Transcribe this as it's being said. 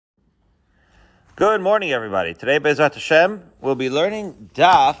Good morning, everybody. Today, Be'ezrat Hashem, we'll be learning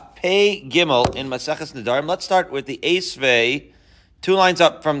Daf Pei Gimel in Maseches Nedarim. Let's start with the Esvei, 2 lines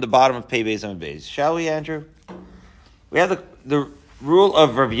up from the bottom of Pei Beis and Beis. Shall we, Andrew? We have the rule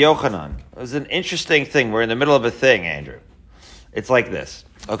of Rav Yochanan. It was an interesting thing. We're in the middle of a thing, Andrew. It's like this.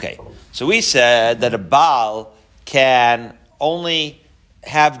 Okay, so we said that a Baal can only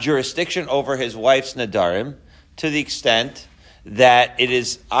have jurisdiction over his wife's Nedarim to the extent that it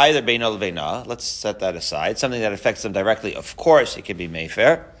is either Beino Leveina, let's set that aside, something that affects them directly, of course it can be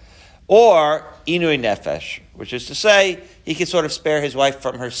Mayfair, or Inui Nefesh, which is to say, he can sort of spare his wife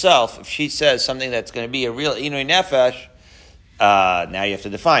from herself if she says something that's going to be a real Inui Nefesh. Now you have to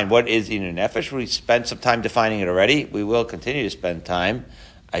define, what is Inui Nefesh? We spent some time defining it already. We will continue to spend time.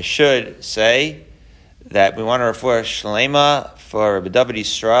 I should say that we want to refer Shlema for Rabbi David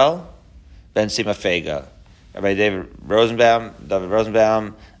Yisrael ben Sima Fega. Rabbi David Rosenbaum,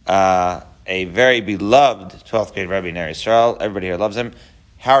 a very beloved 12th grade Rabbi in Eretz Yisrael. Everybody here loves him.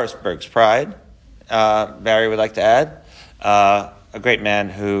 Harrisburg's pride, Barry would like to add. A great man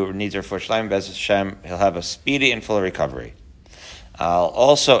who needs our for Shleim Bez Hashem. He'll have a speedy and full recovery. I'll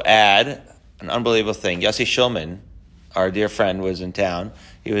also add an unbelievable thing. Yossi Shulman, our dear friend, was in town.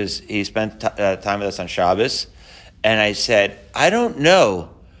 He spent time with us on Shabbos, and I said, I don't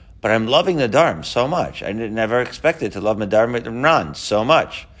know, but I'm loving Nedarim so much. I never expected to love Nedarim with Imran so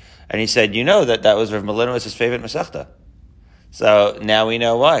much. And he said, you know that was Rav Melinowitz' favorite Masechta. So now we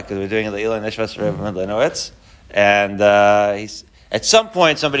know why, because we're doing the Ilan Nishvas Rav Melinowitz. And at some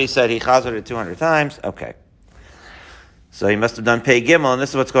point somebody said he chazed it 200 times. Okay. So he must have done Pei Gimel, and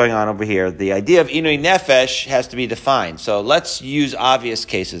this is what's going on over here. The idea of Inui Nefesh has to be defined. So let's use obvious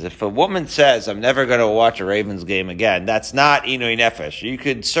cases. If a woman says, I'm never going to watch a Ravens game again, that's not Inui Nefesh. You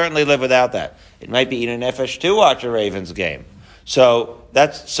could certainly live without that. It might be Inui Nefesh to watch a Ravens game. So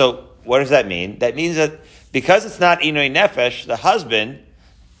what does that mean? That means that because it's not Inui Nefesh, the husband,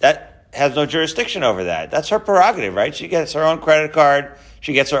 that has no jurisdiction over that. That's her prerogative, right? She gets her own credit card.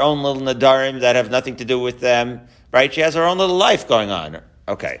 She gets her own little Nedarim that have nothing to do with them. Right? She has her own little life going on.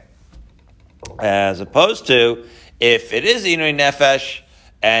 Okay. As opposed to, if it is Inui Nefesh,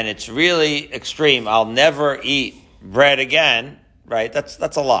 and it's really extreme, I'll never eat bread again, right?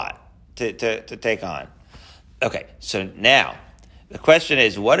 That's a lot to take on. Okay, so now, the question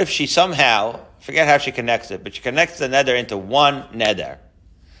is, what if she somehow, forget how she connects it, but she connects the neder into one neder.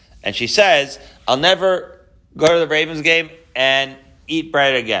 And she says, I'll never go to the Ravens game and eat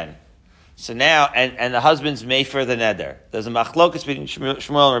bread again. So now, and the husband's Mayfair the neder. There's a machlokas between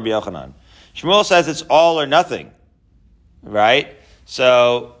Shmuel and Rabbi Yochanan. Shmuel says it's all or nothing, right?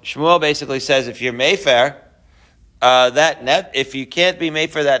 So Shmuel basically says if you're Mayfair, if you can't be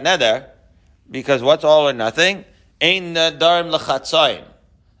Mayfair that neder, because what's all or nothing? Ein nadarim lechatzayin.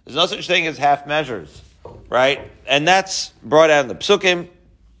 There's no such thing as half measures, right? And that's brought out in the psukim,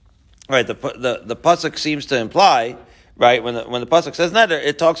 right? The pasuk seems to imply. Right, when the pasuk says neder,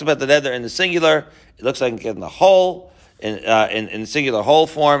 it talks about the neder in the singular. It looks like in the whole, in singular whole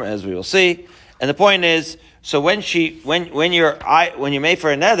form, as we will see. And the point is, so when you're made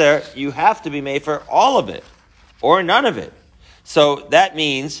for a neder, you have to be made for all of it, or none of it. So that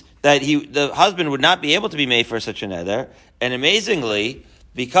means that the husband would not be able to be made for such a neder. And amazingly,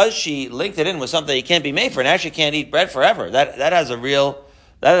 because she linked it in with something he can't be made for, and actually can't eat bread forever, that has a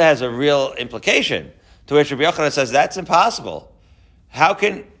real implication. To which Rabbi Yochanan says that's impossible. How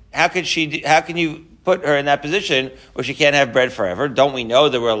can you put her in that position where she can't have bread forever? Don't we know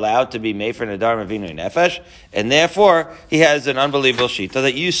that we're allowed to be made for Nedarim Avinu Nefesh? And therefore, he has an unbelievable shita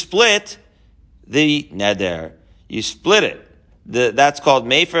that you split the neder. You split it. That's called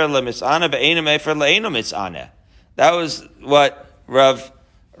Mefer lemisana ve'ena Mefer le'ena misana. That was what Rav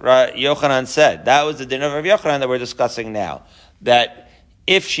Yochanan said. That was the din of Rav Yochanan that we're discussing now. That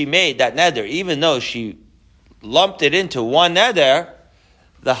if she made that neder, even though she lumped it into one neder,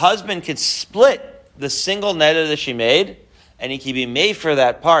 the husband can split the single neder that she made, and he can be made for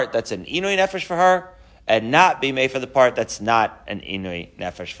that part that's an inui nefesh for her, and not be made for the part that's not an inui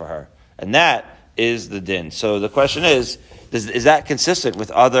nefesh for her. And that is the din. So the question is that consistent with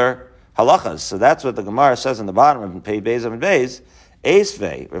other halachas? So that's what the Gemara says in the bottom of Pei Beis and Beis.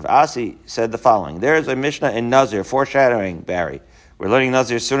 Esvei, Rav Asi said the following. There is a Mishnah in Nazir, foreshadowing Barry. We're learning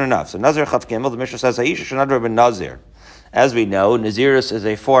Nazir soon enough. So Nazir Chaf Gimel, the Mishnah says, Ha'isha shenadar ben Nazir. As we know, Nazirus is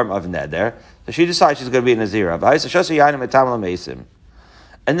a form of neder. So she decides she's going to be a Nazira.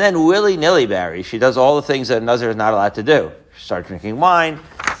 And then willy-nilly, Barry, she does all the things that a Nazir is not allowed to do. She starts drinking wine,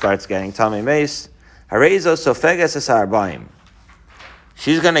 starts getting tamei mace. Harezo sofeges esarbaim.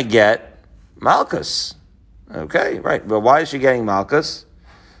 She's going to get Malchus. Okay, right. But why is she getting Malchus?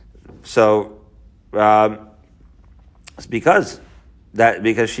 So It's because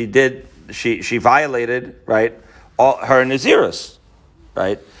she violated, right, all her Nazirus,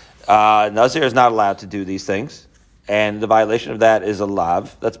 right? Nazir is not allowed to do these things, and the violation of that is a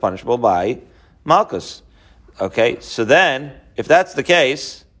lav that's punishable by Malkus. Okay, so then, if that's the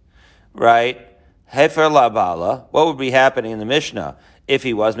case, right, Hefer Labala, what would be happening in the Mishnah if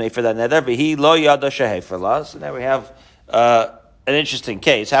he was made for that neder? He lo yada shehefer la. So now we have an interesting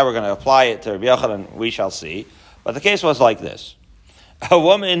case. How we're going to apply it to Rabbi Yochanan, we shall see. But the case was like this. A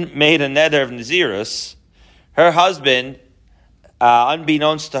woman made a neder of Nazirus. Her husband,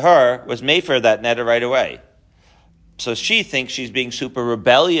 unbeknownst to her, was made for that neder right away. So she thinks she's being super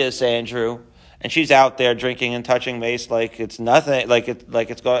rebellious, Andrew, and she's out there drinking and touching mace like it's nothing,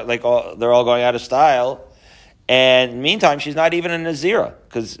 they're all going out of style. And meantime, she's not even a Nazira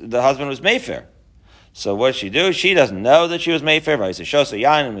because the husband was Mayfair. So what does she do? She doesn't know that she was Mayfair. She was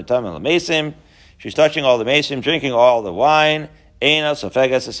touching all the mason, drinking all the wine. She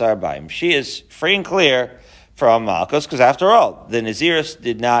is free and clear from Malkus because, after all, the Naziris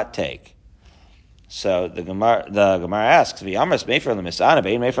did not take. So the Gemara asks,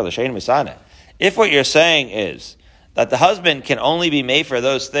 if what you're saying is that the husband can only be made for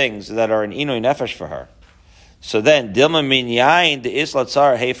those things that are an inui nefesh for her, so then dilma min yain de islat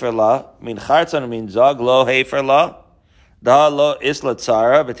tzara hefer la min chartzan min zog lo hefer la da lo islat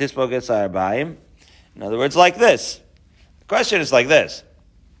tzara betispo getzar baim. In other words, like this. The question is like this: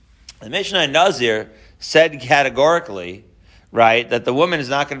 the Mishnah in Nazir said categorically, right, that the woman is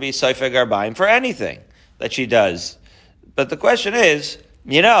not going to be soifer garbaim for anything that she does. But the question is,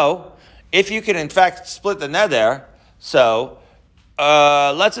 if you can in fact split the neder, so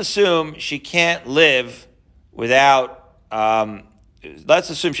let's assume she can't live without wine,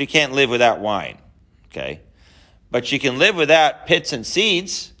 okay? But she can live without pits and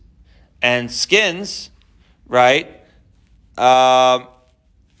seeds and skins, right?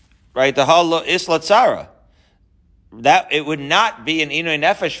 Right, the halo isla tzara. That it would not be an inui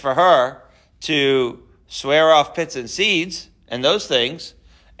nefesh for her to swear off pits and seeds and those things.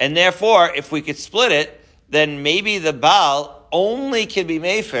 And therefore, if we could split it, then maybe the Baal only can be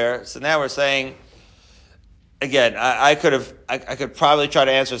Mayfair. So now we're saying, again, I could probably try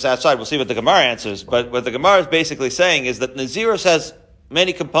to answer this outside. We'll see what the Gemara answers. But what the Gemara is basically saying is that Nazirus has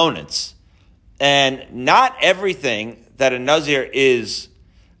many components. And not everything that a Nazir is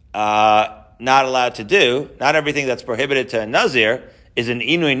not allowed to do, not everything that's prohibited to a Nazir is an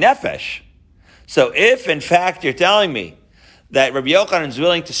Inui Nefesh. So if, in fact, you're telling me that Rabbi Yochanan is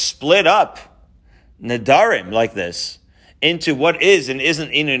willing to split up Nadarim like this into what is and isn't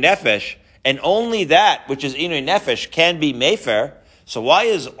Inu Nefesh, and only that which is Inu Nefesh can be Mayfair, so why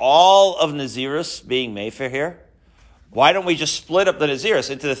is all of Nazirus being Mayfair here? Why don't we just split up the Nazirus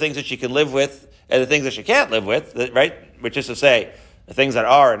into the things that she can live with and the things that she can't live with, right? Which is to say, the things that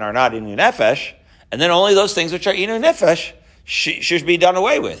are and are not Inu Nefesh, and then only those things which are Inu Nefesh should be done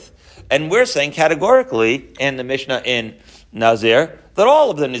away with. And we're saying categorically in the Mishnah in Nazir that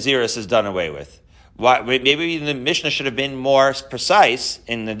all of the Nazirus is done away with. Why, maybe the Mishnah should have been more precise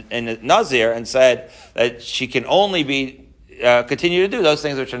in the Nazir and said that she can only continue to do those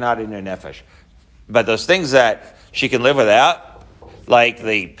things which are not in her nefesh. But those things that she can live without, like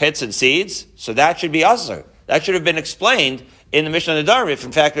the pits and seeds, so that should be asur. That should have been explained in the Mishnah Nadarim, if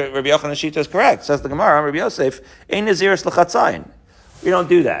in fact Rabbi Yochanan Shita is correct. Says the Gemara, Rabbi Yosef, ein Nazirus l'chatzayin. We don't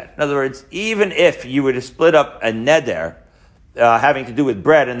do that. In other words, even if you were to split up a neder, having to do with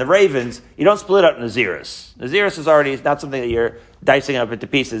bread and the ravens, you don't split up Nazirus. Nazirus is already not something that you're dicing up into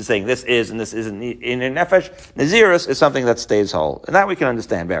pieces, saying this is and this isn't in a nefesh. Nazirus is something that stays whole. And that we can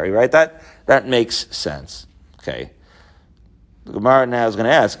understand, Barry, right? That makes sense. Okay. The Gemara now is going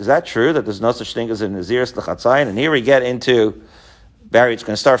to ask, is that true that there's no such thing as a Nazirus l'chatzayin? And here we get into, Barry, it's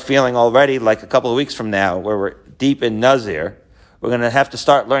going to start feeling already like a couple of weeks from now, where we're deep in Nazir. We're going to have to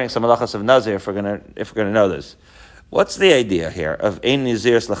start learning some halachas of Nazir if we're going to know this. What's the idea here of ein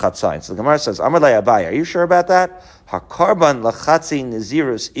Nazirus l'chatzayin? So the Gemara says, Amar lei Abaye, are you sure about that? Hakarban l'chatzi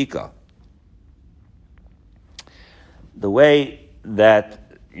Nazirus ika. The way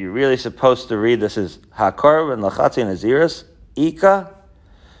that you're really supposed to read this is Hakarban l'chatzi Nazirus ika.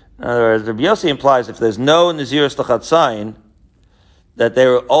 In other words, Rabbi Yossi implies if there's no Nazirus l'chatzayin, that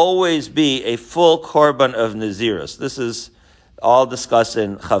there will always be a full korban of Nazirus. This is all discussed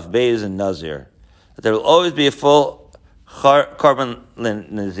in Chav Beis and Nazir. That there will always be a full korban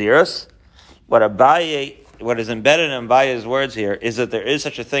Nazirus. What is embedded in Abaye's words here is that there is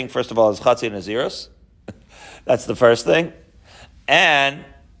such a thing, first of all, as Chatzi Nazirus. That's the first thing. And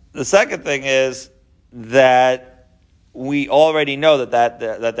the second thing is that we already know that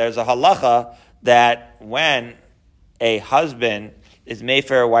there's a halacha that when a husband is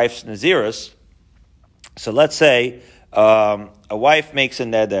Mayfair wife's Nazirus, so let's say a wife makes a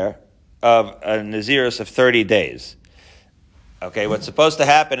neder of a Nazirus of 30 days. Okay, what's supposed to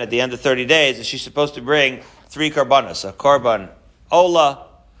happen at the end of 30 days is she's supposed to bring 3 korbanos, a korban ola,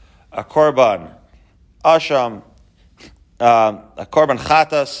 a korban asham, a korban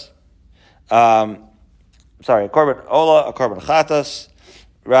chatas, a korban ola, a korban chatas,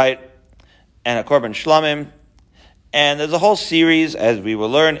 right, and a korban shlamim. And there's a whole series, as we will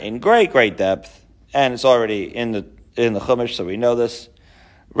learn in great, great depth, and it's already in the Chumash, so we know this,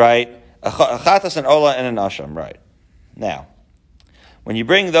 right? A chatas, an ola, and an asham, right? Now, when you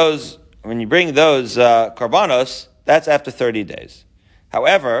bring those korbanos, that's after 30 days.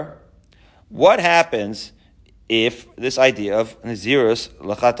 However, what happens if this idea of Nazirus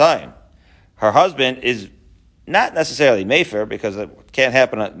l'chatayim? Her husband is not necessarily Mayfair, because it can't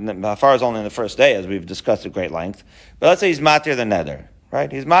happen as far as only in the first day, as we've discussed at great length. But let's say he's matir the neder,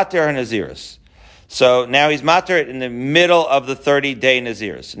 right? He's matir her Nazirus. So now he's matir it in the middle of the 30-day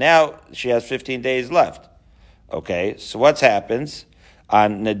Nazirus. Now she has 15 days left. Okay, so what happens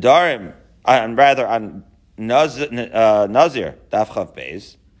on Nadarim, on Nazir Daf Chav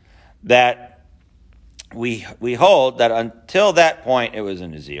Beis, that we hold that until that point it was a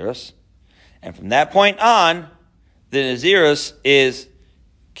Nazirus, and from that point on, the Nazirus is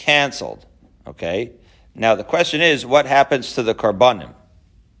canceled. Okay? Now the question is, what happens to the Karbanim?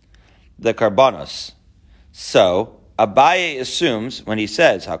 The Karbanos. So, Abaye assumes, when he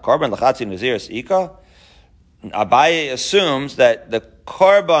says, HaKarban l'chatzi Nazirus ika, Abaye assumes that the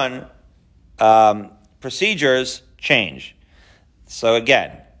Karban procedures change. So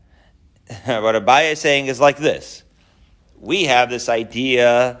again, what Abaye is saying is like this. We have this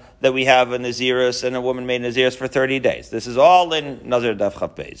idea that we have a Nazirus and a woman made Nazirus for 30 days. This is all in Nazir Daf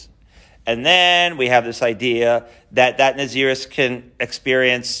Chav Beis. And then we have this idea that Nazirus can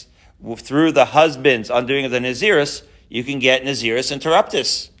experience, through the husband's undoing of the Nazirus, you can get Nazirus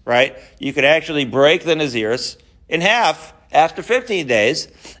interruptus, right? You could actually break the Nazirus in half after 15 days,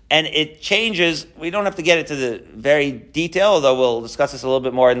 and it changes. We don't have to get into the very detail, although we'll discuss this a little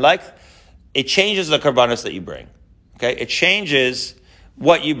bit more in length. It changes the karbanos that you bring. Okay, it changes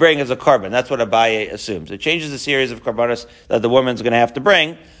what you bring as a korban. That's what Abaye assumes. It changes the series of korbanos that the woman's going to have to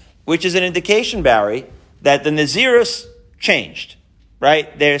bring, which is an indication, Barry, that the Nazirus changed.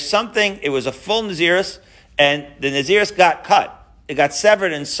 Right? There's something. It was a full Nazirus, and the Nazirus got cut. It got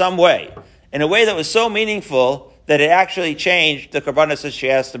severed in some way, in a way that was so meaningful that it actually changed the korbanos that she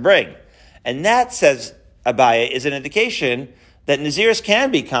has to bring. And that, says Abaye, is an indication that Nazirus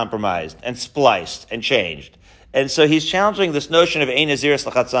can be compromised and spliced and changed. And so he's challenging this notion of ein Nazirus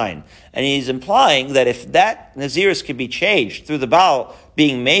l'chatzayin. And he's implying that if that Nazirus can be changed through the Baal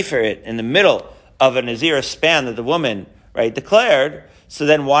being Mayfair in the middle of a Nazirus span that the woman, right, declared, so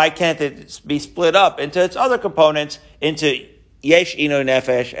then why can't it be split up into its other components, into yesh inu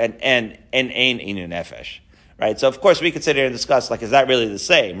nefesh and ein inu nefesh? Right? So of course we could sit here and discuss, like, is that really the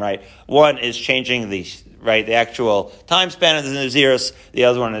same, right? One is changing the actual time span of the Nazirus, the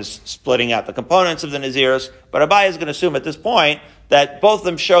other one is splitting out the components of the Nazirus, but Abaye is going to assume at this point that both of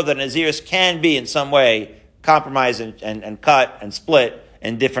them show that Nazirus can be in some way compromised and cut and split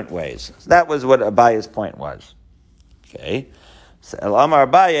in different ways. So that was what Abaye's point was. Okay. So Amar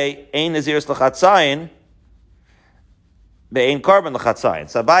Abaye, ein Nazirus l'chatzayin, be'ein korban l'chatzayin.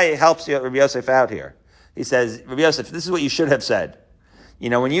 So Abaye helps Rabbi Yosef out here. He says, Rabbi Yosef, this is what you should have said.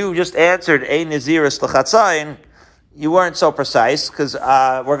 You know, when you just answered ein Nazirus l'chatzayin, you weren't so precise, because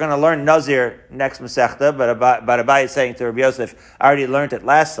we're going to learn Nazir next Masechta, but Abaye is saying to Rabbi Yosef, I already learned it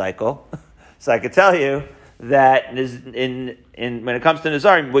last cycle, so I could tell you that when it comes to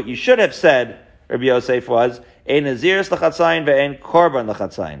Nazarim, what you should have said, Rabbi Yosef, was ein Nazirus l'chatzayin ve'ein korban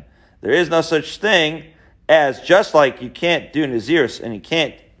l'chatzayin. There is no such thing as, just like you can't do Nazirus and you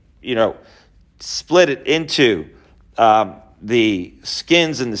can't, split it into the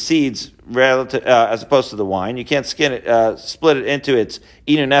skins and the seeds relative, as opposed to the wine. You can't split it into its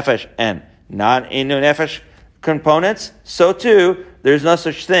inu nefesh and non-inu nefesh components. So too, there's no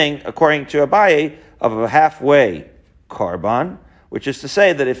such thing, according to Abaye, of a halfway korban, which is to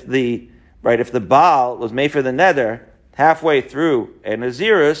say that if the Baal was made for the neder halfway through a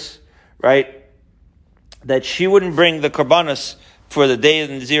Nazirus, right, that she wouldn't bring the korbanos for the day of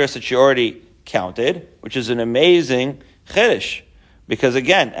the Nazirus that she already counted, which is an amazing chiddush. Because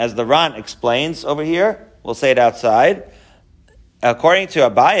again, as the Ran explains over here, we'll say it outside, according to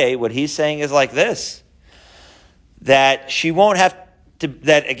Abaye, what he's saying is like this, that she won't have to,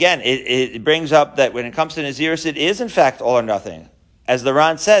 that again, it brings up that when it comes to Nazirus, it is in fact all or nothing. As the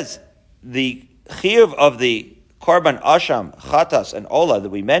Ran says, the chiyuv of the korban asham, chatas, and ola that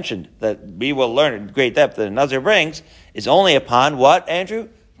we mentioned, that we will learn in great depth that the Nazir brings, is only upon what, Andrew?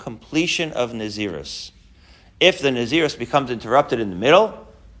 Completion of Nazirus. If the Nazirus becomes interrupted in the middle,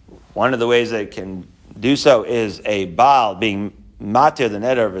 one of the ways that it can do so is a Baal being matir the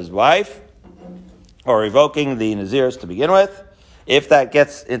neder of his wife, or revoking the Nazirus to begin with. If that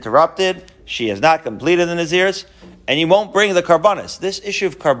gets interrupted, she has not completed the Nazirus, and you won't bring the karbanos. This issue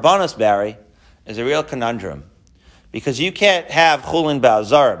of karbanos, Barry, is a real conundrum. Because you can't have chulin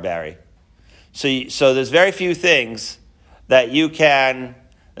ba'azara, Barry. So there's very few things that you can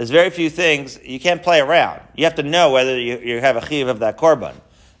play around. You have to know whether you have a chiyuv of that korban.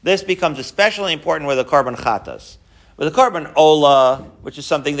 This becomes especially important with a korban chatas. With a korban ola, which is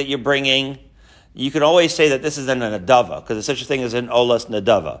something that you're bringing, you can always say that this is an nadava, because there's such a thing as an olas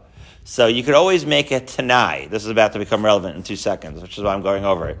nadava. So you could always make a tanai. This is about to become relevant in 2 seconds, which is why I'm going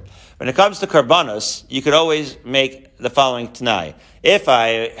over it. When it comes to karbanos, you could always make the following tanai. If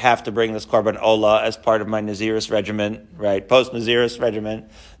I have to bring this korban ola as part of my Nazirus regimen, right, post-Nazirus regimen,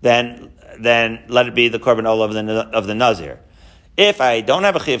 then let it be the korban ola of the Nazir. If I don't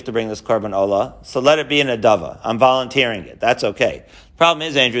have a chiyuv to bring this korban ola, so let it be an adava. I'm volunteering it. That's okay. The problem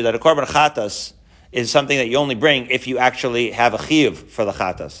is, Andrew, that a korban chatas is something that you only bring if you actually have a chiyuv for the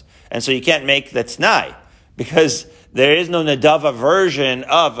chatas. And so you can't make the t'nai, because there is no nadava version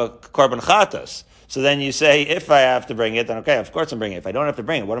of a korban chatas. So then you say, if I have to bring it, then okay, of course I'm bringing it. If I don't have to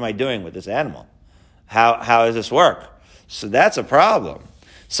bring it, what am I doing with this animal? How does this work? So that's a problem.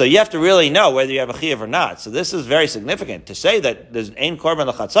 So you have to really know whether you have a chiyuv or not. So this is very significant. To say that there's ein korban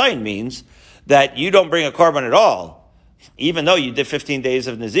l'chatzayin means that you don't bring a korban at all, even though you did 15 days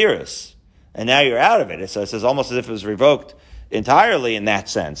of Nazirus, and now you're out of it. So it says almost as if it was revoked entirely in that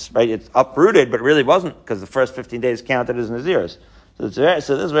sense, right? It's uprooted, but really wasn't, because the first 15 days counted as Nazirus. So this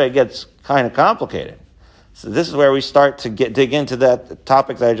is where it gets kind of complicated. So this is where we start to dig into that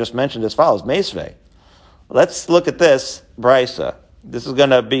topic that I just mentioned as follows, Meisvei. Let's look at this, Brisa. This is going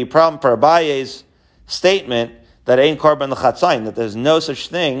to be a problem for Abaye's statement that ain't korban l'chatzayin, that there's no such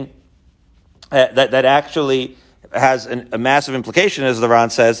thing, that actually has a massive implication, as the Ran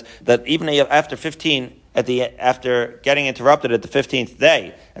says, that even after after getting interrupted at the 15th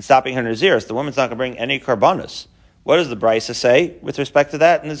day and stopping her Nazirus, the woman's not going to bring any karbanos. What does the Brisa say with respect to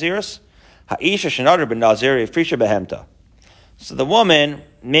that Nazirus? Ha'isha shenadar ben Nazir yifrisha behemta. So the woman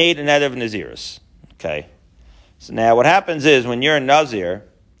made a neder of Nazirus. Okay. So now what happens is when you're a Nazir,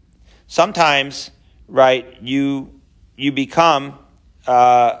 sometimes, right, you become,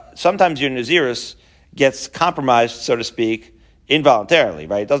 sometimes your Nazirus gets compromised, so to speak, involuntarily,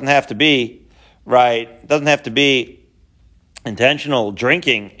 right? It doesn't have to be, right? It doesn't have to be intentional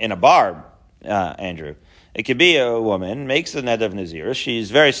drinking in a bar, Andrew. It could be a woman makes the neder of Nazirus. She's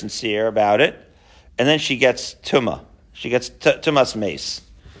very sincere about it, and then she gets tumah. She gets tumas mace.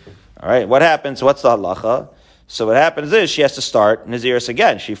 All right. What happens? What's the halacha? So what happens is she has to start Nazirus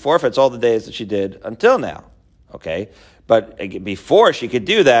again. She forfeits all the days that she did until now. Okay. But before she could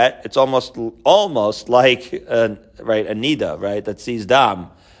do that, it's almost like a nida, right? That sees dam,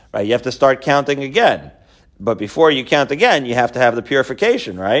 right? You have to start counting again. But before you count again, you have to have the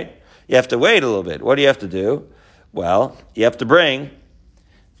purification, right? You have to wait a little bit. What do you have to do? Well, you have to bring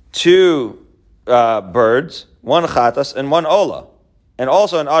 2 birds, 1 chatas, and 1 ola, and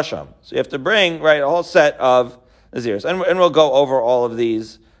also an asham. So you have to bring, right, a whole set of Naziris. And we'll go over all of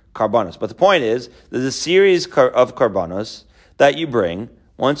these karbanos. But the point is, there's a series of karbanos that you bring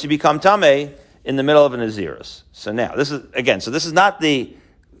once you become tameh in the middle of a Nazirus. So now, this is not the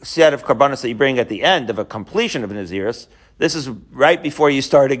set of karbanos that you bring at the end of a completion of a Nazirus. This is right before you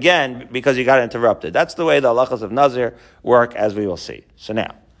start again because you got interrupted. That's the way the halachas of Nazir work, as we will see. So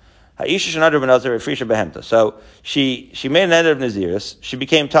now, Ha'isha shenadar ben Nazir yifrisha behemta. So she made an end of Nazirus. She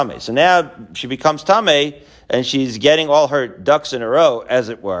became tameh. So now she becomes tameh, and she's getting all her ducks in a row, as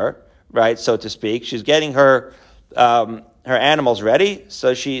it were, right, so to speak. She's getting her animals ready,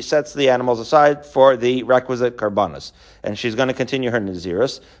 so she sets the animals aside for the requisite karbanos. And she's going to continue her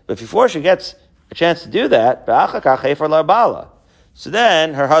Nazirus. But before she gets a chance to do that, so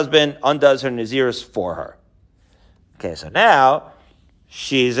then her husband undoes her Nazirus for her. Okay, so now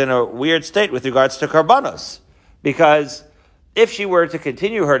she's in a weird state with regards to karbanos, because if she were to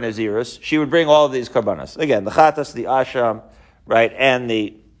continue her Nazirus, she would bring all of these karbanos. Again, the chatas, the asham, right, and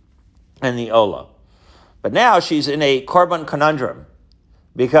the ola. But now she's in a korban conundrum,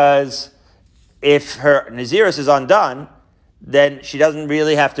 because if her Nazirus is undone, then she doesn't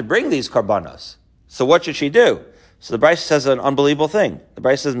really have to bring these karbanos. So what should she do? So the Brisa says an unbelievable thing. The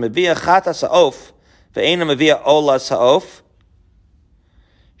Brisa says, Mevia chatas ha'of, ve'ena mevia ola ha'of,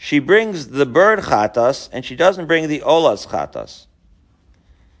 she brings the bird chatas and she doesn't bring the ola's chatas.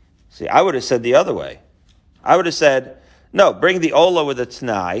 See, I would have said the other way. I would have said, no, bring the ola with a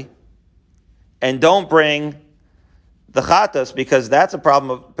t'nai and don't bring the chatas because that's a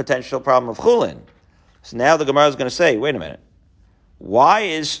potential problem of chulin. So now the Gemara is going to say, wait a minute. Why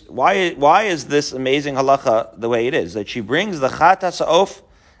is this amazing halacha the way it is? That she brings the chatas ha'of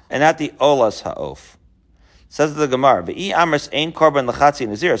and not the olas ha'of. Says the Gemara, "V'i amris ein korban lechatzi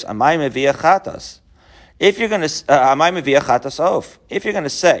naziros, amay mevia chatas." If you're going to amay mevia chatas ha'of, if you're going to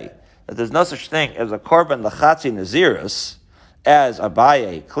say that there's no such thing as a korban lechatzi naziros, as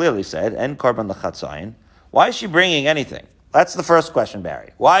Abaye clearly said, and korban lechatzayin, why is she bringing anything? That's the first question,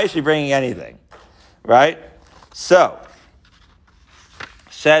 Barry. Why is she bringing anything? Right? So,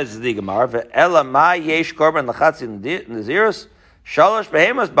 says the Gemara, "Ve'ela ma yesh korban lechatzi naziros, shalosh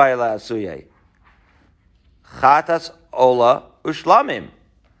behemas ba'ila asuyeh. Chatas ola ushlamim."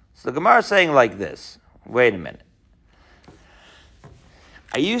 So the Gemara is saying like this. Wait a minute.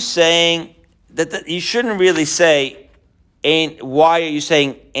 Are you saying that you shouldn't really say, why are you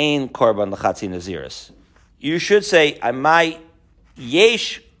saying ein korban lechatzi naziros? You should say, amai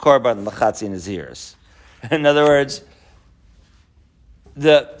yesh korban lechatzi naziros. In other words,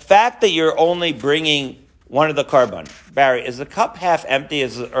 the fact that you're only bringing one of the korban, Barry, is the cup half empty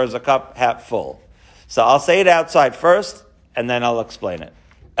or is the cup half full? So I'll say it outside first, and then I'll explain it.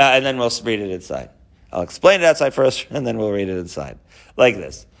 And then we'll read it inside. I'll explain it outside first, and then we'll read it inside. Like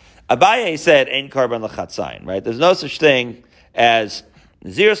this. Abaye said, ein korban lechatzayin, right? There's no such thing as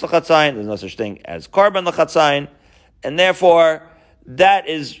naziros lechatzayin, there's no such thing as korban lechatzayin, and therefore,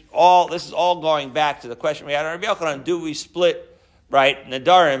 this is all going back to the question we had on Rabbi Yochanan, do we split, right,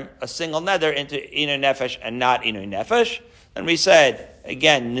 nadarim, a single nether, into inui nefesh and not inui nefesh? And we said,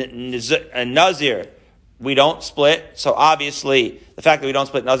 again, nazir, we don't split, so obviously, the fact that we don't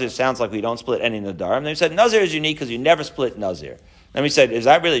split nazir sounds like we don't split any nadarim. And then we said, nazir is unique because you never split nazir. Then we said, is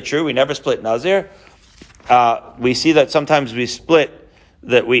that really true? We never split nazir? We see that sometimes we split,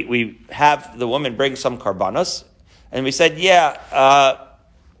 that we have the woman bring some karbanos, and we said,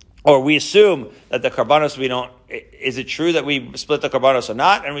 or we assume that the karbanos we don't, is it true that we split the karbanos or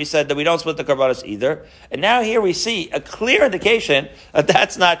not? And we said that we don't split the karbanos either. And now here we see a clear indication that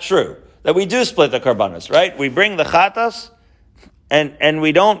that's not true, that we do split the karbanos, right? We bring the chatas, and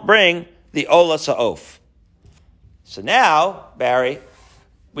we don't bring the ola sa'of. So now, Barry,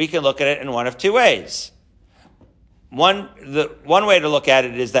 we can look at it in one of two ways. One way to look at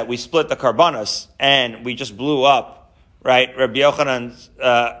it is that we split the karbanos and we just blew up, right, Rabbi Yochanan's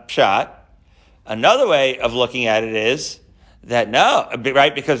pshat. Another way of looking at it is that no,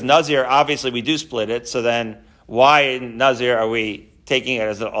 right, because Nazir, obviously we do split it, so then why in Nazir are we taking it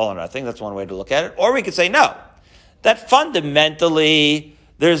as an all or nothing? That's one way to look at it. Or we could say no, that fundamentally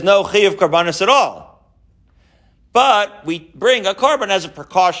there's no chiyuv karbanos at all. But we bring a korban as a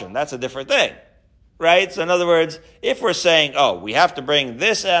precaution. That's a different thing, right? So in other words, if we're saying, we have to bring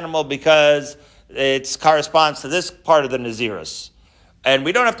this animal because it corresponds to this part of the Naziris, and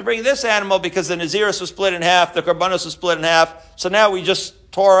we don't have to bring this animal because the Naziris was split in half, the Karbanos was split in half, so now we just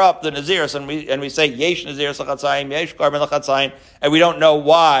tore up the Naziris, and we say, Yesh Naziris l'chatzayim, Yesh Karban l'chatzayim, and we don't know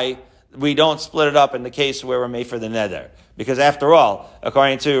why we don't split it up in the case where we're made for the Neder. Because after all,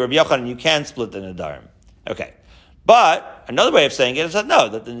 according to Rabbi Yochanan, you can split the Nedarim. Okay. But another way of saying it is that no,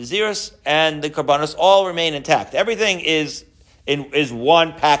 that the Naziris and the Karbanos all remain intact. Everything is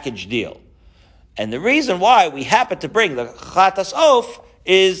one package deal. And the reason why we happen to bring the Chatas Oaf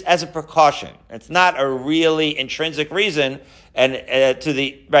is as a precaution. It's not a really intrinsic reason and to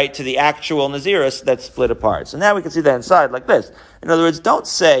the actual Naziris that's split apart. So now we can see that inside like this. In other words, don't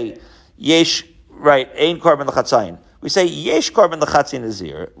say Yesh, right, Ein Korban L'Chatzayin. We say Yesh Korban L'Chatzin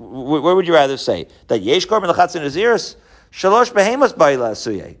Nazir. Where would you rather say? That Yesh Korban L'Chatzin Naziris? Shalosh Behemas Ba'ila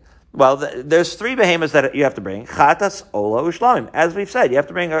Asuyeh. Well, there's three behemoths that you have to bring. Chatas, Ola, Ushlamim. As we've said, you have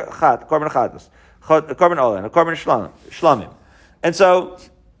to bring a Korban Chatas, a Korban Ola, and a Korban Shlamim. And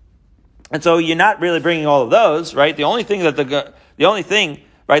so you're not really bringing all of those, right? The only thing, right,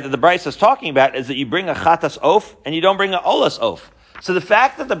 that the Brisa is talking about is that you bring a Chatas Oaf and you don't bring a Olas Oaf. So the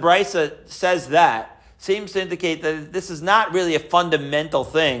fact that the Brisa says that seems to indicate that this is not really a fundamental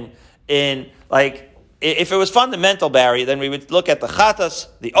thing if it was fundamental, Barry, then we would look at the Chatas,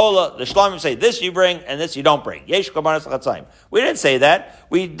 the Ola, the Shlamim, say this you bring and this you don't bring. Yesh Karbanos L'Chatzayim. We didn't say that.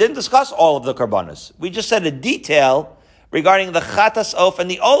 We didn't discuss all of the Karbanos. We just said a detail regarding the Chatas Oaf and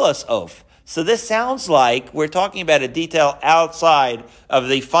the Olas Oaf. So this sounds like we're talking about a detail outside of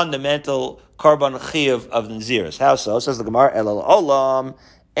the fundamental Karban Chiyuv of Naziris. How so? Says the Gemara, Elul Olam,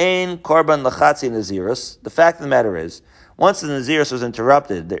 Ein Korban L'Chatzi Naziris. The fact of the matter is, Once the Nazirus was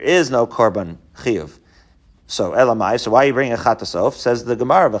interrupted, there is no korban chiyuv. So elamai. So why are you bringing a chatas of? Says the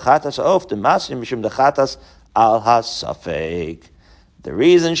Gemara, v'chatas of demasim mishum dechatas al hasafek. The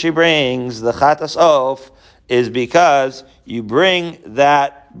reason she brings the chatas of is because you bring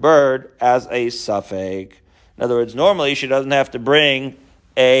that bird as a safek. In other words, normally she doesn't have to bring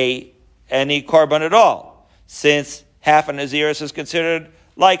any korban at all, since half a Nazirus is considered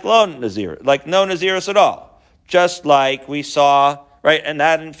like no Nazirus at all. Just like we saw, right? And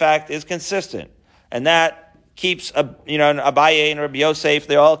that in fact is consistent. And that keeps Abaye and Rabbi Yosef,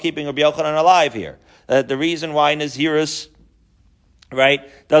 they're all keeping Rabbi Yochanan alive here. The reason why Nazirus, right,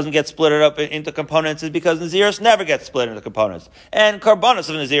 doesn't get split up into components is because Nazirus never gets split into components. And Karbonos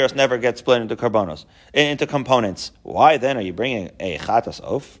of Nazirus never gets split into components. Why then are you bringing a Chatas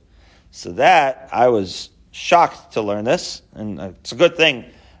Of? So that, I was shocked to learn this, and it's a good thing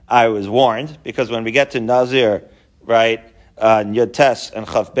I was warned, because when we get to Nazir, right, Yud Tes and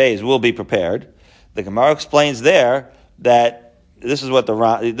Chav Beis, we'll be prepared. The Gemara explains there that this is what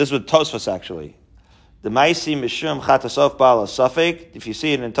Tosfos actually. The Maisi Mishum Chatasof Bala Safek. If you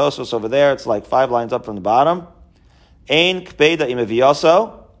see it in Tosfos over there, it's like 5 lines up from the bottom. Ein Kpeda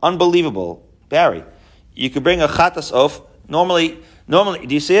Imeviyoso. Unbelievable, Barry. You could bring a Chatasof. Normally,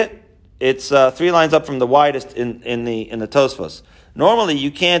 do you see it? It's 3 lines up from the widest in the Tosfos. Normally,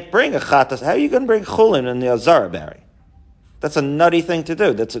 you can't bring a Chatas. How are you going to bring Chulin in the Azara, Barry? That's a nutty thing to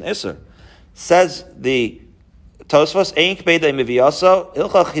do. That's an Isser. Says the Tosfos, Ein Kpeda Imeviyoso,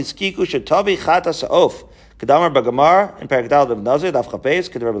 Ilcha Chizkiku Shetavi Chatas Of. Kedamar Bagamar, in Perikdal of Nazir, Daf Chapes,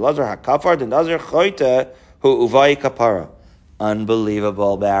 Kedar Lazar HaKafar, the Nazir Choyte, Hu Uvai Kapara.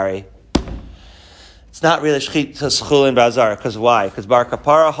 Unbelievable, Barry. It's not really Shchitas Chulin Bazar, because why? Because Bar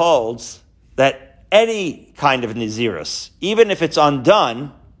Kapara holds that any kind of Nazirus, even if it's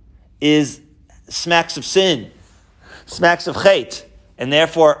undone, is smacks of sin, smacks of chait. And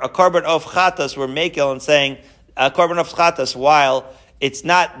therefore, a korban of chatas, we're makel and saying, a korban of chatas, while it's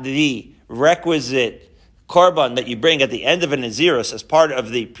not the requisite korban that you bring at the end of a Nazirus as part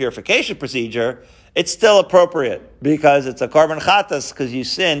of the purification procedure, it's still appropriate, because it's a korban chatas, because you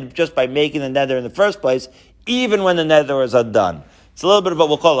sinned just by making the nether in the first place, even when the nether was undone. It's a little bit of what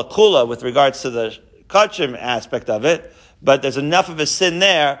we'll call a kula with regards to the kachim aspect of it, but there's enough of a sin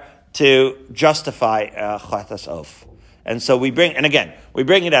there to justify chatas of. And so we bring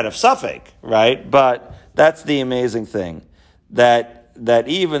it out of Suffolk, right? But that's the amazing thing. That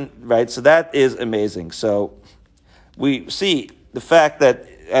even, right? So that is amazing. So we see the fact that,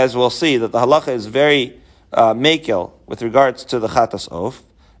 as we'll see, that the halacha is very makel with regards to the chatas of,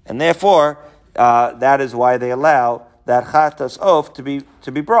 and therefore that is why they allow that chatas of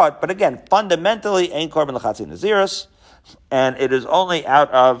to be brought. But again, fundamentally, ein korban l'chatzin nazirus, and it is only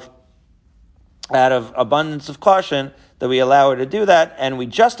out of abundance of caution that we allow her to do that, and we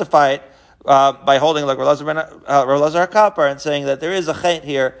justify it by holding like Rav Lazar HaKapar and saying that there is a chet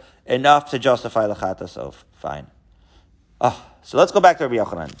here enough to justify the chatas of. Fine. So let's go back to Rabbi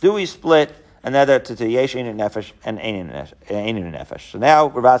Yochanan. Do we split another to yesh ein nefesh and ein nefesh? So now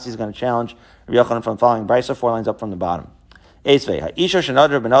Ravasi is going to challenge Rabbi Yochanan from following Brisa 4 lines up from the bottom. Eisvei ha'isha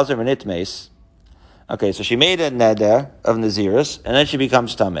shenadar benazir v'nitmeis. Okay, so she made a neder of Nazirus, and then she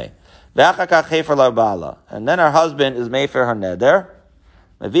becomes tameh. V'achakach hefer la bala, and then her husband is mefer her neder.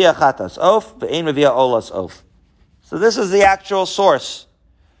 Mevia chatas of, ve'ein mevia olas of. So this is the actual source.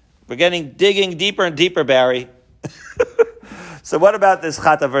 We're digging deeper and deeper, Barry. So what about this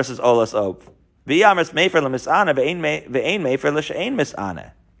chata versus olas of? V'yamers mefer l'misana ve'ein mefer l'she'ein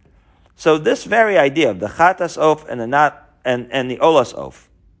misana. So this very idea of the chatas of and the the olas of,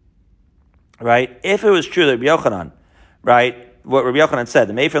 right? If it was true that Rabbi Yochanan, right, what Rabbi Yochanan said,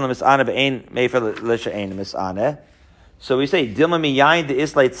 the mefer l'misana ve'ein mefer l'she'ein misana. So we say dilma miyayin de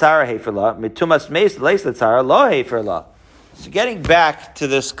islay tzara heferla mitumas meis leis tzara lo heferla. So getting back to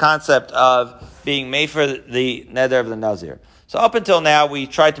this concept of being mefer the neder of the nazir. So up until now, we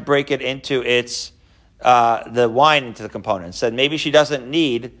tried to break it into the wine into the components. Said maybe she doesn't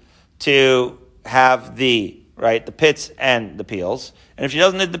need to have the pits and the peels. And if she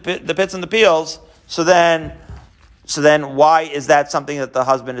doesn't need the pits and the peels, so then why is that something that the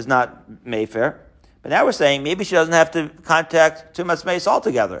husband is not mefer? But now we're saying maybe she doesn't have to contact tumas meis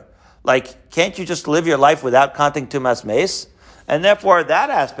altogether. Like, can't you just live your life without contacting tumas meis? And therefore, that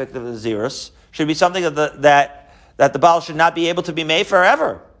aspect of the zirus should be something that the Baal should not be able to be made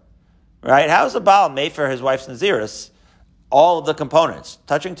forever. Right? How is the Baal made for his wife's Nazirus? All of the components.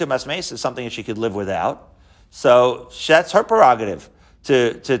 Touching tumas meis is something that she could live without. So that's her prerogative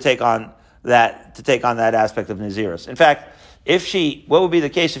to take on that aspect of Nazirus. In fact, What would be the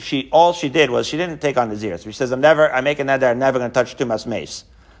case if all she did was she didn't take on Nazir? So she says, I'm making that I'm never going to touch Tumas Mace.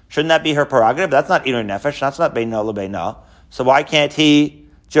 Shouldn't that be her prerogative? That's not Inur Nefesh. That's not Beino Lebeino. So why can't he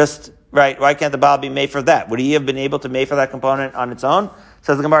why can't the Baal be made for that? Would he have been able to make for that component on its own?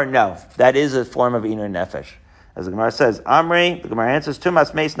 Says the Gemara, no. That is a form of Inur Nefesh. As the Gemara says, Amri, the Gemara answers,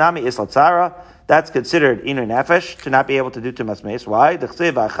 Tumas Mace Nami Isla Tzara. That's considered Inur Nefesh, to not be able to do Tumas Mace. Why?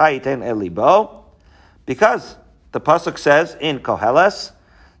 Because the Pasuk says in Koheles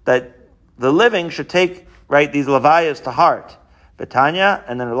that the living should take, these levayas to heart. Betanya,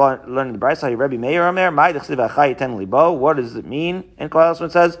 and then learning the Brisa, Rebbe Meir Omer, what does it mean in Koheles when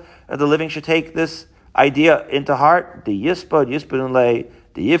it says that the living should take this idea into heart? The Yispod, Yispodun Le,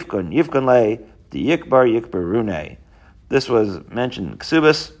 the Yifkun, Yifkun Le, the Yikbar, Yikbarune. This was mentioned in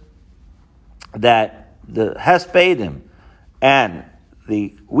Ksubas, that the Hespedim and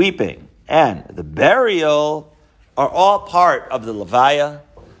the weeping and the burial are all part of the Levaya.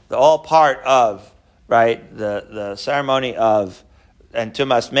 They're all part of, the ceremony of, and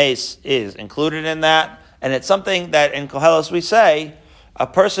Tumas Mace is included in that. And it's something that in Koheles we say a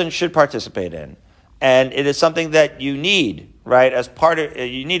person should participate in. And it is something that you need, as part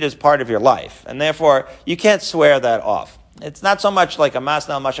of your life. And therefore, you can't swear that off. It's not so much like a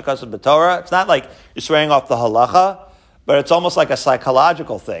masna mashakasu b'Torah. It's not like you're swearing off the halacha, but it's almost like a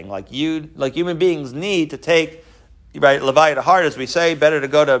psychological thing. Like human beings need to take, Levaya to heart, as we say, better to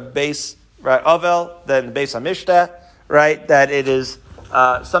go to Beis Ovel than Beis Hamishta, that it is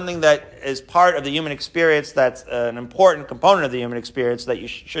something that is part of the human experience, that's an important component of the human experience that you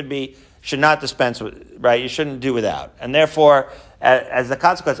should not dispense with, you shouldn't do without. And therefore, as a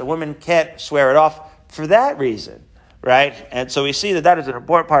consequence, a woman can't swear it off for that reason, And so we see that is an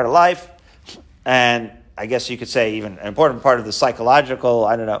important part of life, and I guess you could say even an important part of the psychological,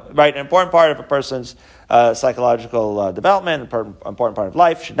 an important part of a person's psychological development, an important part of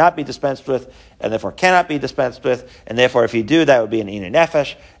life, should not be dispensed with, and therefore cannot be dispensed with, and therefore if you do, that would be an Inur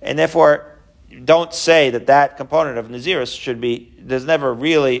Nefesh, and therefore don't say that component of Nazirus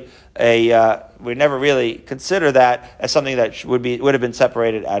we never really consider that as something that would have been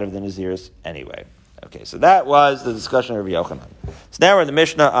separated out of the Nazirus anyway. Okay, so that was the discussion of Rabbi Yochanan. So now we're in the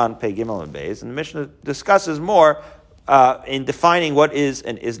Mishnah on Pei Gimel and Beis, and the Mishnah discusses more in defining what is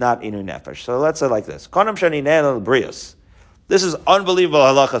and is not Inur Nefesh. So let's say like this. Konam shani ne'el brius. This is unbelievable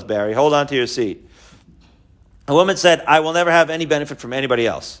halachas, Barry. Hold on to your seat. A woman said, I will never have any benefit from anybody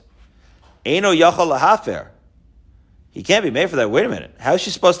else. Eino yachal lahafer. He can't be made for that. Wait a minute. How is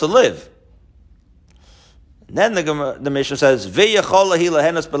she supposed to live? And then the Mishnah says, V'yachol lahi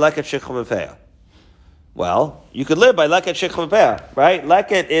lahenas b'leket shikha b'peah. Well, you could live by leket shikha b'peah,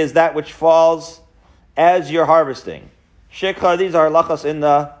 Leket is that which falls as you're harvesting. Shikha, these are halachas in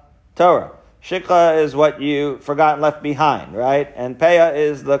the Torah. Shikha is what you forgot and left behind, And peah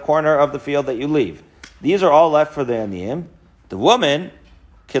is the corner of the field that you leave. These are all left for the aniyim. The woman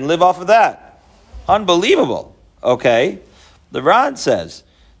can live off of that. Unbelievable. Okay. The Ran says,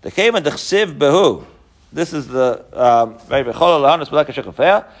 the kema d'chsiv behu. This is the b'chol lahanas b'leket shikha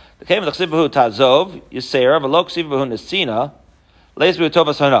b'peah. The came the chsiv behu tazov yisera v'lo chsiv behu nesina leis behu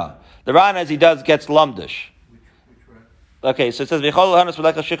tovas hana. The Ran, as he does, gets lumdish. Okay, so it says v'chol lahanas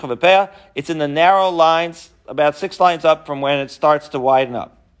b'leket shikha b'peah. It's in the narrow lines, about 6 lines up from when it starts to widen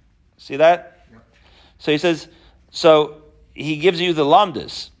up. See that? Yep. So he says, he gives you the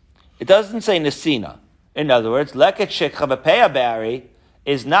lumdis. It doesn't say nesina. In other words, leket shikha b'peah, Barry,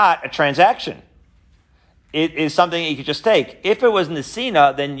 is not a transaction. It is something you could just take. If it was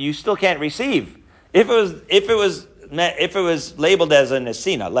nesina, then you still can't receive. If it was labeled as a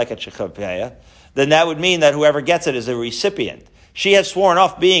nesina, like a shikha, then that would mean that whoever gets it is a recipient. She has sworn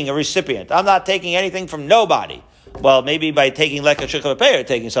off being a recipient. I'm not taking anything from nobody. Well, maybe by taking leket shikha,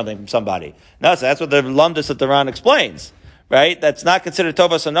 taking something from somebody. No, so that's what the lumdus at the Ran explains, That's not considered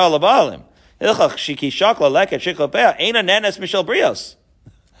tovas hana l'ba'alim. Hilchach shiki shakla leket shikha ain't a nenes mishel brios.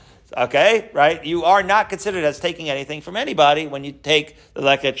 Okay, You are not considered as taking anything from anybody when you take the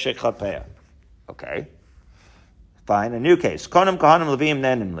leket shikha peah. Okay, fine. A new case. Konim kohanim levim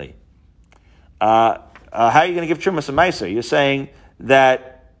nenimli. How are you going to give trumas and meiser? You're saying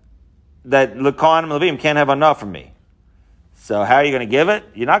that the kohanim levim can't have enough from me. So how are you going to give it?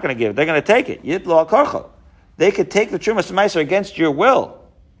 You're not going to give it. They're going to take it. Yitlo korcho. They could take the trumas and meiser against your will.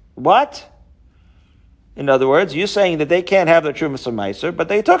 What? In other words, you're saying that they can't have the Trumas and Meiser, but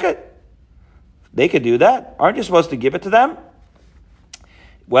they took it. They could do that. Aren't you supposed to give it to them?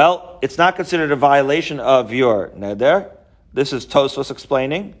 Well, it's not considered a violation of your neder. This is Tosfos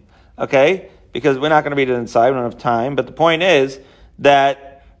explaining, because we're not going to read it inside, we don't have time, but the point is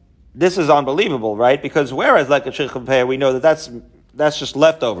that this is unbelievable, right? Because whereas like a shich, we know that that's just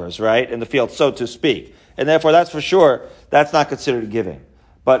leftovers, right, in the field, so to speak. And therefore, that's for sure, that's not considered giving.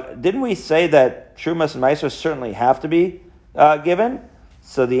 But didn't we say that Trumas and Meiser certainly have to be given?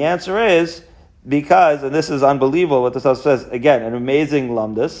 So the answer is, because, and this is unbelievable what this also says, again, an amazing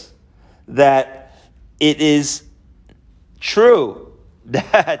lumdus, that it is true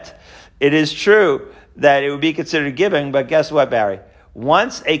that it would be considered giving, but guess what, Barry?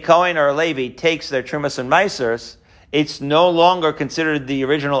 Once a Kohen or a Levi takes their Trumas and Meisers, it's no longer considered the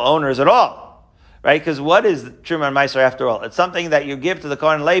original owners at all, right? Because what is Truma and Meiser after all? It's something that you give to the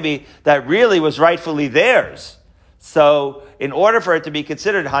Kohen and Levi that really was rightfully theirs. So in order for it to be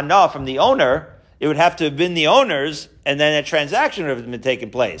considered hana from the owner, it would have to have been the owners, and then a transaction would have been taken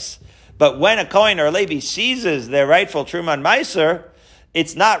place. But when a Kohen or a Levi seizes their rightful Truma and Meiser,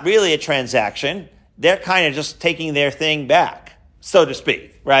 it's not really a transaction. They're kind of just taking their thing back, so to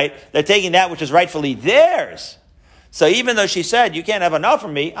speak, right? They're taking that which is rightfully theirs. So even though she said, you can't have enough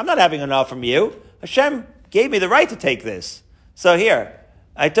from me, I'm not having enough from you. Hashem gave me the right to take this. So here,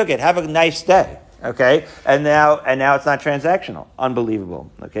 I took it. Have a nice day. Okay? And now it's not transactional. Unbelievable.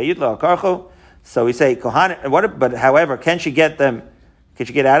 Okay? Yitlo Karchu. So we say, Kohanim, but however, can she get out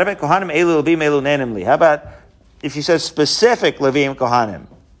of it? Kohanim elu levim elu nenim li. How about if she says specific levim Kohanim?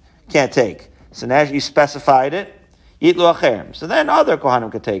 Can't take. So now you specified it. Yitlu acherem. So then other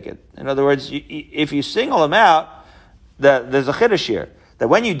Kohanim could take it. In other words, if you single them out, there's a chiddush here. That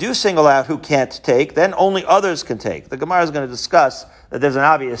when you do single out who can't take, then only others can take. The Gemara is going to discuss that there's an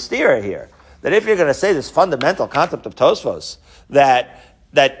obvious stira here. That if you're going to say this fundamental concept of Tosfos, that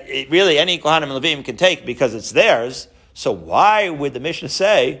really any Kohanim and Levim can take because it's theirs, so why would the Mishnah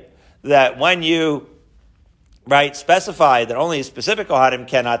say that when you specify that only a specific Kohanim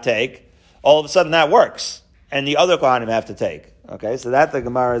cannot take, all of a sudden that works, and the other Kohanim have to take? Okay, so that the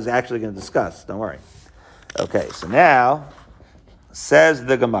Gemara is actually going to discuss. Don't worry. Okay, so now, says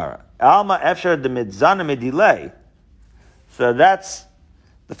the Gemara, Alma efshar de midzana midilei. So that's,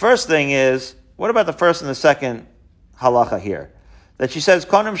 the first thing is, what about the first and the second halacha here? That she says,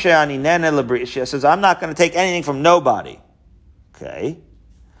 Konim she'ani nene lebri. She says, I'm not going to take anything from nobody. Okay,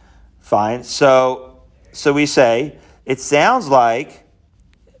 fine. So we say, it sounds like,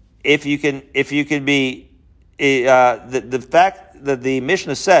 if you can be, the fact that the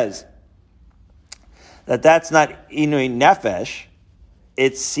Mishnah says, that's not inui nefesh,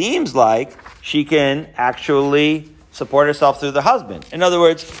 it seems like she can actually support herself through the husband. In other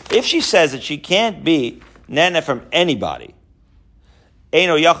words, if she says that she can't be nana from anybody,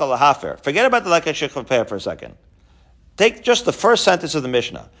 eino yachal lahafer. Forget about the leket shechapeh for a second. Take just the first sentence of the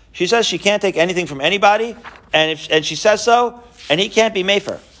Mishnah. She says she can't take anything from anybody, and she says so, and he can't be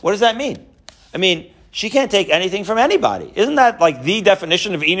mefer. What does that mean? I mean, she can't take anything from anybody. Isn't that like the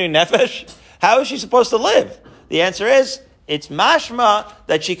definition of inui nefesh? How is she supposed to live? The answer is, it's mashma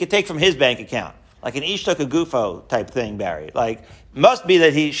that she could take from his bank account. Like an ish took a gufo type thing, Barry. Like, must be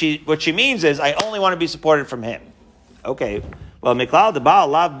that what she means is, I only want to be supported from him. Okay. Well, miklal the baal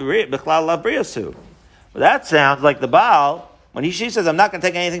lav briyasu. Well, that sounds like the baal, when she says, I'm not going to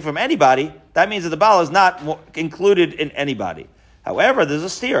take anything from anybody, that means that the baal is not included in anybody. However, there's a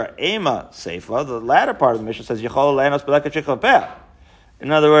stira. Ema seifa, the latter part of the Mishnah says, Yechol le'enos b'leket shechapeh.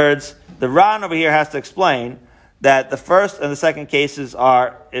 In other words, the Ran over here has to explain that the first and the second cases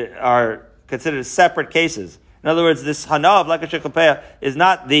are considered separate cases. In other words, this hana of leket shechapeh is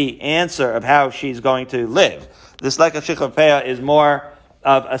not the answer of how she's going to live. This leket shechapeh is more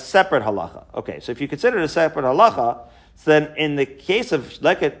of a separate halacha. Okay, so if you consider it a separate halacha, then in the case of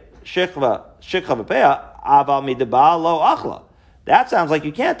leket shechapeh, aval midabal lo achla. That sounds like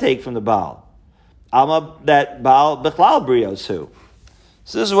you can't take from the baal. Alma that baal bichlal brios who.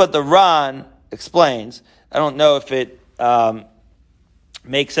 So this is what the Ran explains. I don't know if it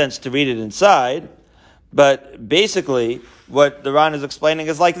makes sense to read it inside, but basically what the Ran is explaining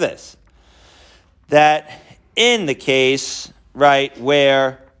is like this. That in the case,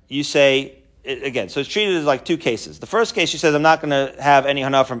 where you say, again, so it's treated as like two cases. The first case, she says, I'm not going to have any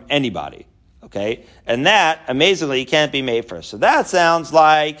hana from anybody. Okay? And that, amazingly, he can't be made for. So that sounds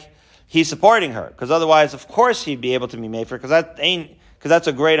like he's supporting her, because otherwise, of course, he'd be able to be made for, because that's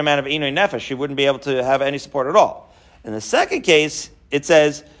a great amount of inui nefesh. She wouldn't be able to have any support at all. In the second case, it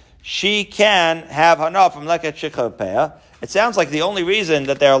says she can have hana from leket shechapeh. It sounds like the only reason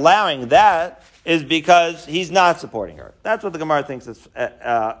that they're allowing that is because he's not supporting her. That's what the Gemara thinks is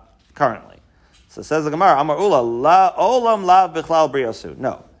currently. So says the Gemara, Amar Ula, la olam lav bichlal briyosu.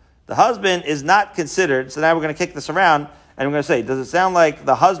 No. The husband is not considered, so now we're going to kick this around, and we're going to say, does it sound like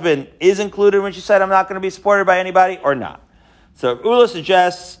the husband is included when she said, I'm not going to be supported by anybody, or not? So Ula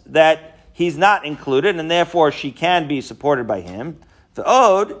suggests that he's not included, and therefore she can be supported by him. The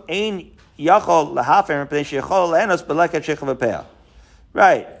Od ein yachol lahafer mipnei sheyachol le'enos beleket shechava peah.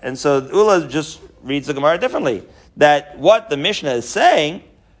 Right, and so Ula just reads the Gemara differently. That what the Mishnah is saying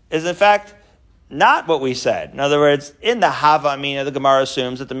is in fact not what we said. In other words, in the Hava Amina, the Gemara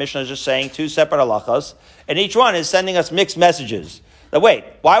assumes that the Mishnah is just saying two separate halachas, and each one is sending us mixed messages. Now wait,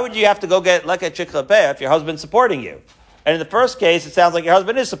 why would you have to go get leket shechava peah if your husband's supporting you? And in the first case, it sounds like your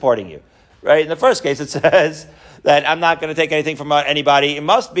husband is supporting you. Right? In the first case, it says that I'm not going to take anything from anybody. It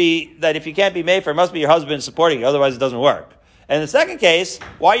must be that if you can't be made for, it must be your husband supporting you, otherwise it doesn't work. And in the second case,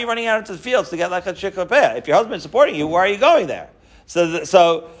 why are you running out into the fields to get leket shechava peah? If your husband's supporting you, why are you going there?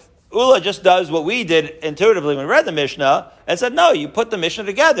 So Ula just does what we did intuitively when we read the Mishnah and said, no, you put the Mishnah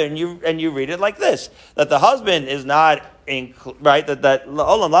together and you read it like this, that the husband is not, right, that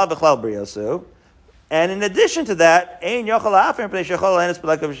Olam la b'chlal briyosu, and in addition to that, and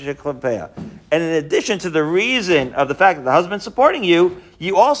in addition to the reason of the fact that the husband's supporting you,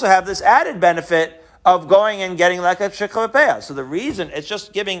 you also have this added benefit of going and getting leket shechava peah. So the reason, it's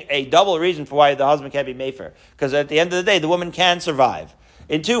just giving a double reason for why the husband can't be mefer. Because at the end of the day, the woman can survive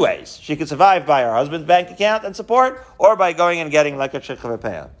in two ways. She can survive by her husband's bank account and support, or by going and getting leket shechava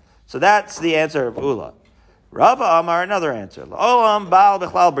peah. So that's the answer of Ula. Rava Amar, another answer. Olam baal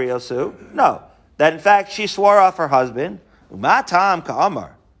b'chlal briyosu. No, that in fact she swore off her husband. Umatam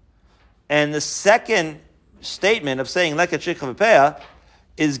ka'amar. And the second statement of saying leket shechava peah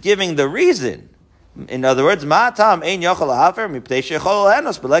is giving the reason. In other words, ma'atam ein yochel hafer mipnei shechol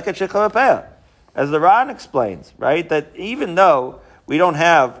le'enos beleket shechava peah. As the Ran explains, right, that even though we don't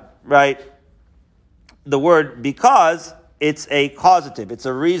have, right, the word because, it's a causative, it's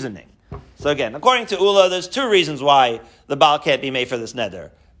a reasoning. So again, according to Ula, there's two reasons why the Baal can't be made for this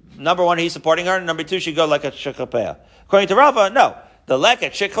neder. Number one, he's supporting her. Number two, she go leket shechava peah. According to Rava, no. The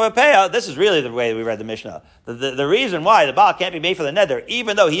leket shechava peah, this is really the way we read the Mishnah. The reason why the Baal can't be made for the neder,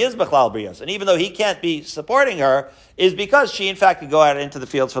 even though he is b'chlal brios, and even though he can't be supporting her, is because she in fact could go out into the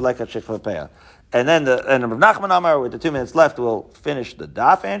fields for leket shechava peah. And then Rav Nachman Amar, with the 2 minutes left, we'll finish the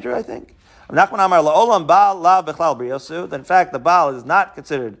daf, Andrew, I think. Rav Nachman Amar, la'olam Baal la b'chlal briosu, that in fact the Baal is not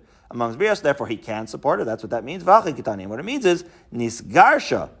considered amongst brios, therefore he can support her. That's what that means. V'achi kitani. What it means is,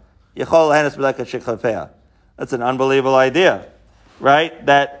 nisgarsha yechol lehenes b'leket shechava peah. That's an unbelievable idea. Right?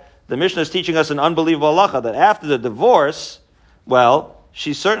 That the Mishnah is teaching us an unbelievable halacha, that after the divorce, well,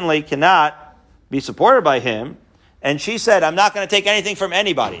 she certainly cannot be supported by him, and she said, I'm not going to take anything from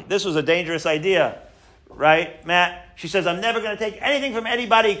anybody. This was a dangerous idea. Right, Matt? She says, I'm never going to take anything from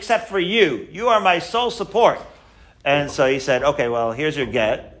anybody except for you. You are my sole support. And so he said, okay, well, here's your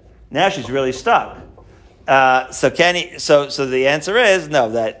get. Now she's really stuck. So the answer is, no,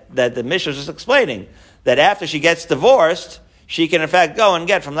 that the Mishnah is just explaining that after she gets divorced, she can in fact go and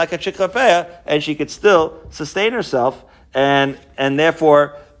get from leket shechava peah, and she could still sustain herself, and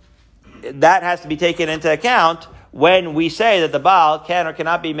therefore that has to be taken into account when we say that the Baal can or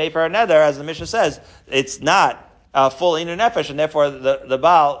cannot be made for a neder, as the Mishnah says. It's not full inu nefesh, and therefore the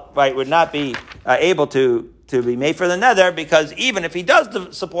Baal, right, would not be able to be made for the neder, because even if he does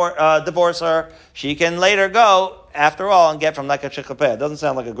divorce her, she can later go after all and get from leket shechava peah. It doesn't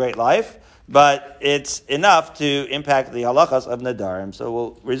sound like a great life, but it's enough to impact the halachas of Nadarim. So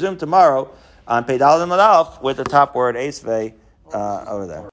we'll resume tomorrow on Pei Daled Amud Aleph with the top word, Esvei, over there.